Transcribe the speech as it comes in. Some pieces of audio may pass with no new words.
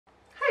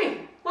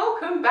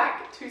Welcome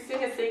back to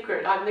Sing a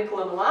Secret. I'm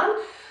Nicola.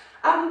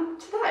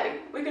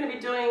 Today we're going to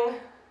be doing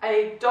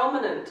a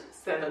dominant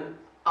 7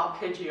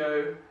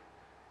 arpeggio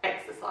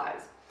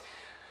exercise.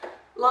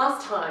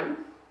 Last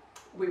time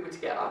we were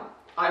together,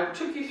 I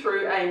took you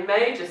through a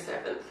major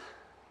 7th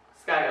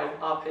scale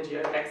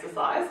arpeggio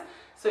exercise.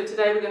 So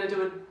today we're going to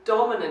do a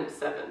dominant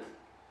 7th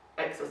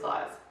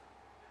exercise.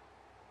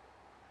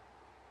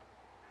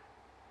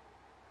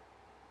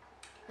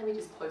 Let me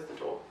just close the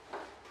door.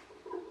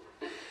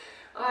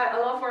 I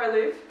love where I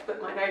live,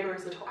 but my neighbour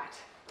is a twat.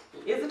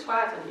 He is a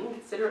twat, an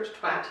inconsiderate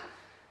twat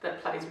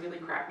that plays really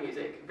crap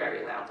music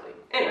very loudly.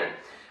 Anyway,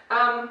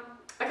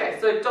 okay,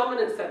 so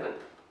dominant 7.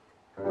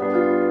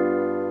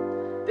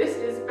 This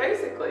is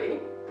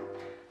basically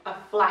a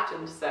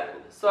flattened 7.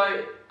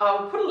 So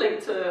I'll put a link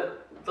to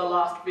the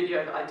last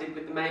video that I did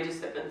with the major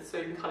 7th so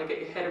you can kind of get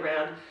your head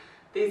around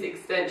these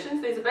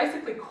extensions. These are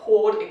basically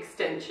chord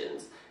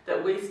extensions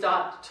that we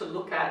start to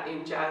look at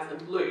in jazz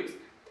and blues.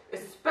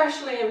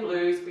 Especially in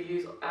blues, we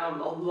use a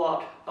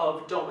lot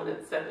of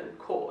dominant 7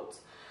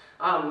 chords.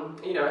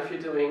 You know, if you're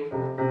doing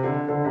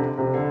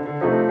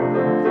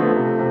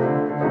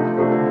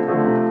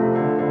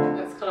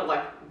that's kind of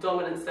like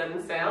dominant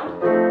 7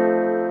 sound.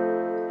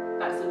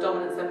 That's the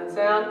dominant 7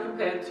 sound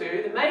compared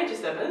to the major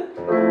 7,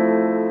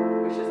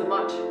 which is a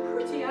much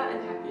prettier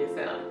and happier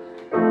sound.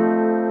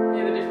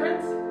 Hear the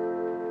difference?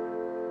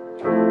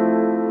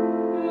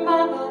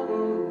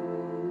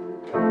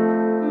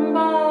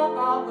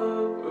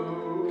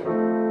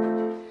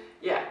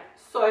 Yeah,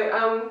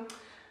 so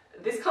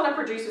this kind of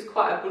produces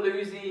quite a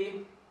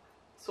bluesy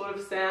sort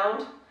of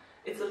sound.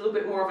 It's a little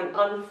bit more of an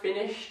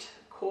unfinished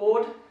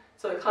chord,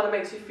 so it kind of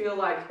makes you feel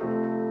like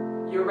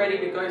you're ready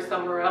to go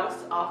somewhere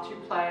else after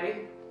you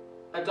play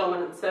a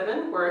dominant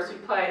 7, whereas you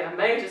play a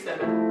major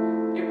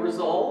 7, it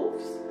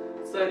resolves.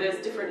 So there's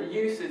different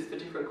uses for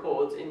different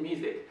chords in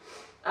music.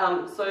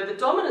 So the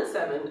dominant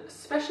 7,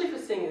 especially for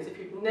singers, if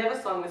you've never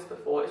sung this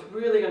before, is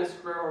really going to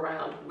screw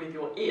around with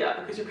your ear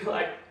because you'll be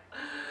like,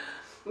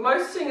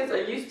 most singers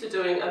are used to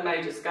doing a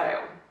major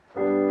scale.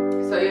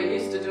 So you're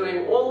used to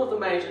doing all of the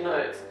major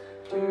notes.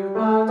 But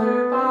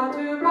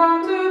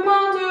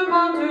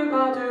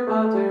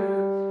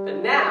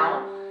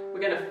now we're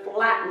going to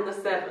flatten the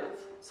 7th.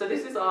 So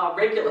this is our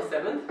regular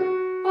 7th,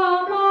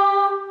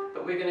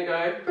 but we're going to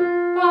go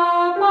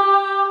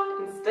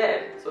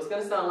instead. So it's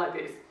going to sound like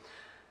this.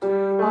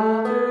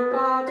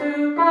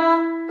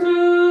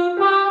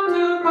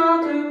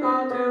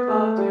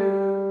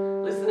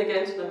 Listen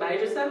again to the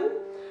major 7.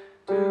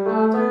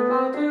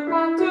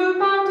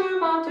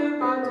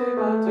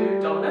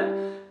 Dominant.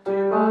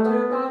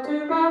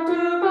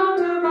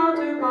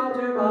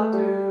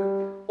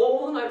 All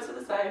the notes are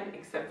the same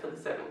except for the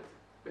 7th.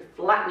 We're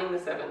flattening the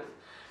 7th.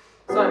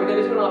 So we're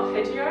going to do an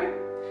arpeggio.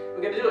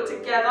 We're going to do it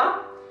together.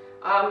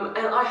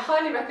 And I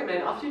highly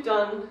recommend, after you've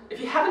done, if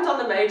you haven't done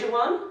the major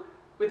one,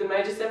 with the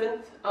major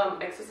 7th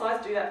exercise,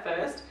 do that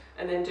first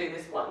and then do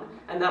this one,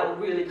 and that will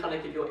really kind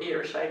of give your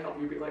ear a shake up.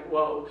 You'll be like,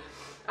 whoa.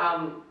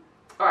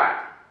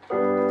 Alright, so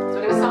we're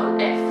going to start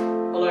with F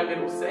below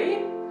middle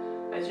C.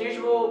 As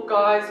usual,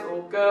 guys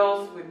or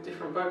girls with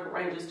different vocal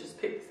ranges, just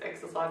pick this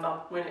exercise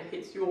up when it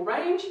hits your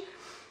range,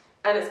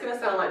 and it's going to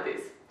sound like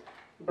this.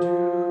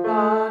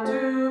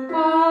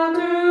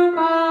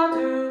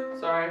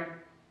 Sorry,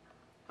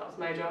 that was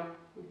major.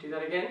 We'll do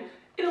that again.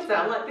 It'll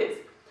sound like this.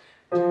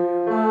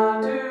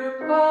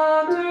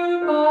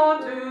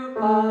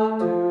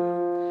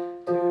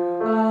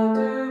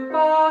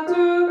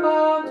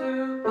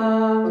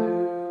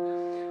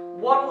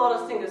 What a lot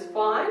of singers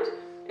find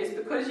is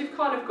because you've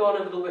kind of gone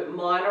a little bit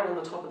minor on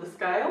the top of the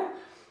scale.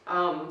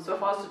 So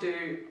if I was to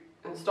do,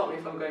 and stop me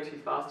if I'm going too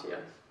fast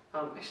here.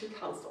 Actually,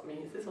 can't stop me.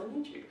 Is this on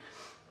YouTube?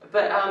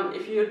 But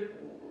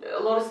a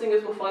lot of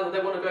singers will find that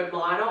they want to go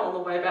minor on the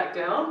way back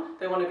down.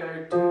 They want to go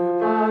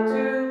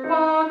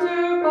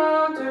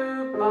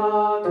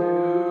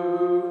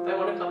They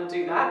want to kind of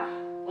do that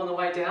on the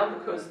way down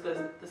because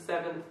the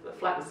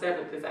flattened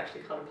 7th is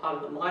actually kind of part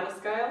of the minor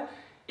scale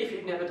if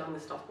you've never done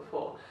this stuff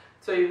before.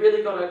 So you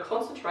really got to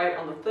concentrate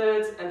on the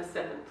 3rds and the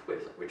 7th,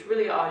 which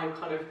really are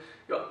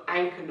your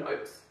anchor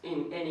notes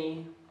in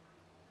any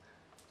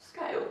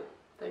scale.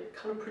 They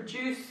kind of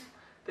produce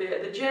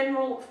the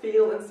general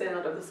feel and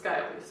sound of the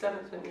scale, your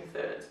 7th and your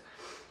 3rds.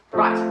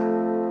 Right,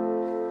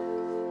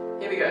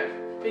 here we go.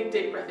 Big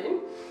deep breath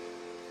in.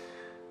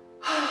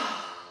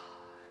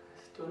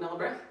 Let's do another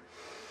breath.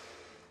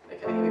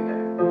 Okay, here we go.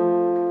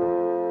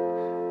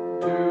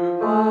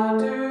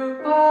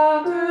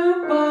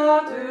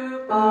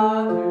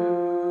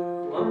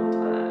 One more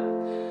time.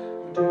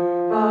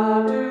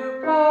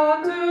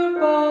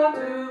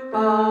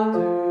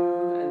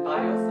 And by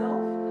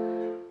yourself.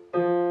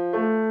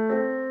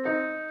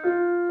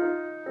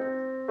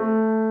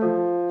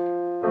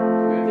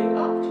 Moving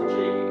up to G.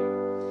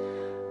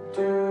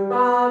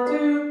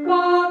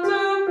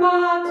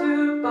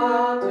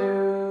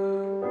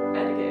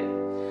 And again.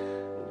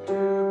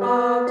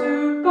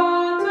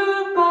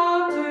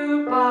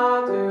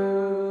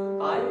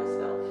 By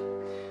yourself.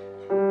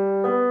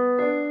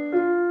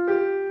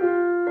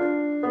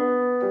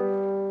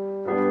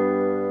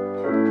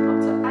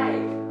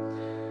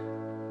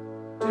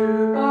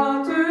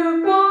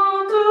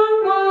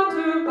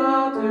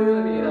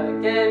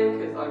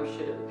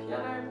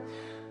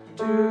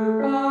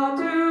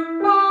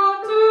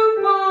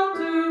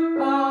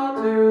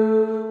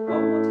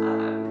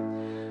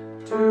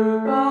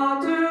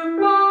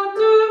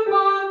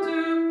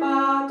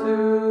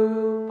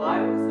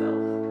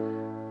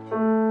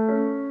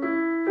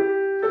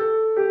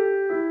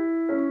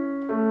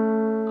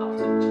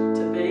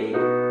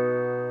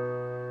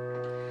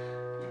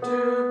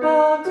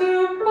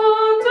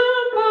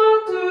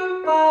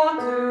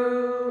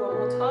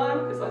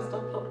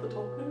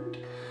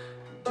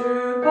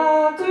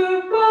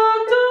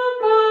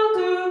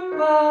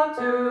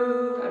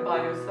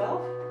 by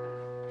yourself.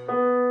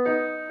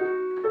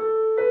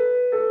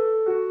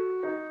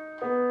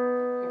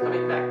 And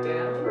coming back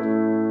down.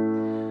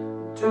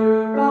 Do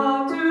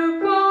ba do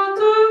ba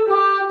do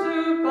ba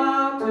do ba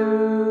do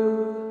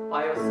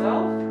by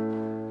yourself.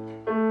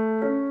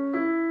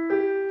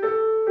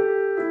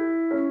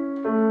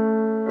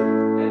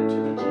 And to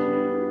the G.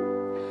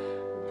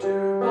 Do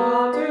ba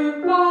do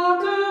ba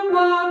do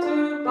ba do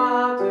ba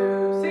do.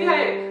 See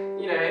how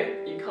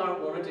you kind of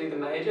want to do the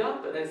major,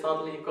 but then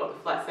suddenly you've got the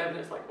flat 7.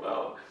 It's like,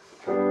 well,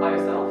 by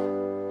yourself.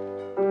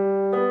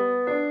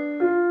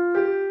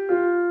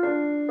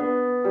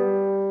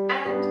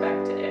 And back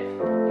to F.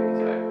 Here we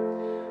go.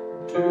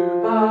 Do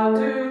ba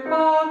do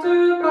ba do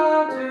ba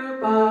do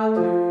ba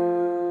do.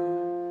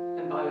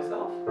 And by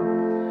yourself.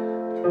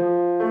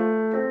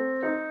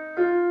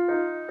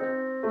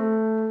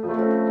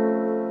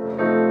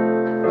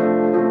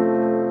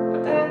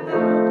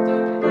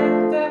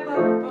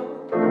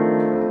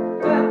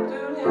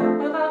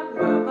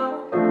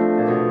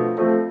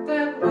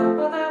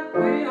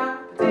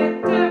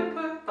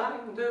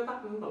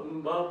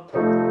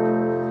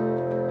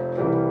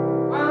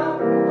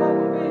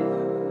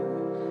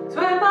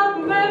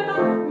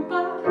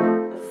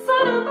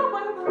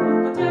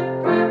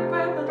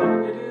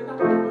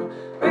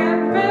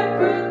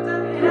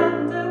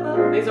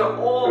 These are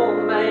all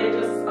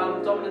major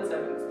dominant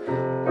 7s.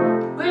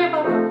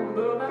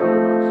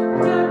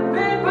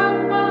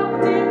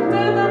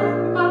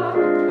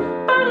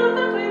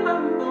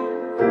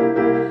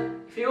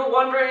 If you're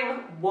wondering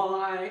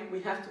why we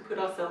have to put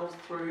ourselves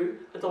through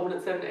a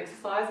dominant 7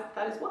 exercise,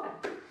 that is why.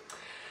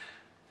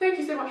 Thank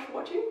you so much for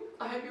watching.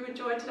 I hope you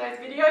enjoyed today's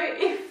video.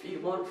 If you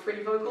want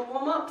free vocal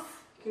warm-ups,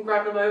 you can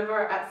grab them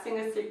over at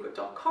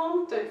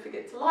singersecret.com. Don't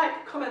forget to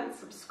like, comment,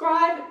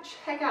 subscribe.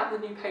 Check out the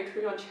new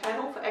Patreon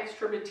channel for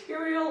extra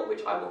material,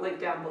 which I will link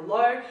down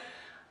below.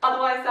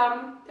 Otherwise,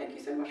 thank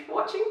you so much for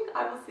watching.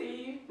 I will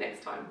see you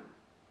next time.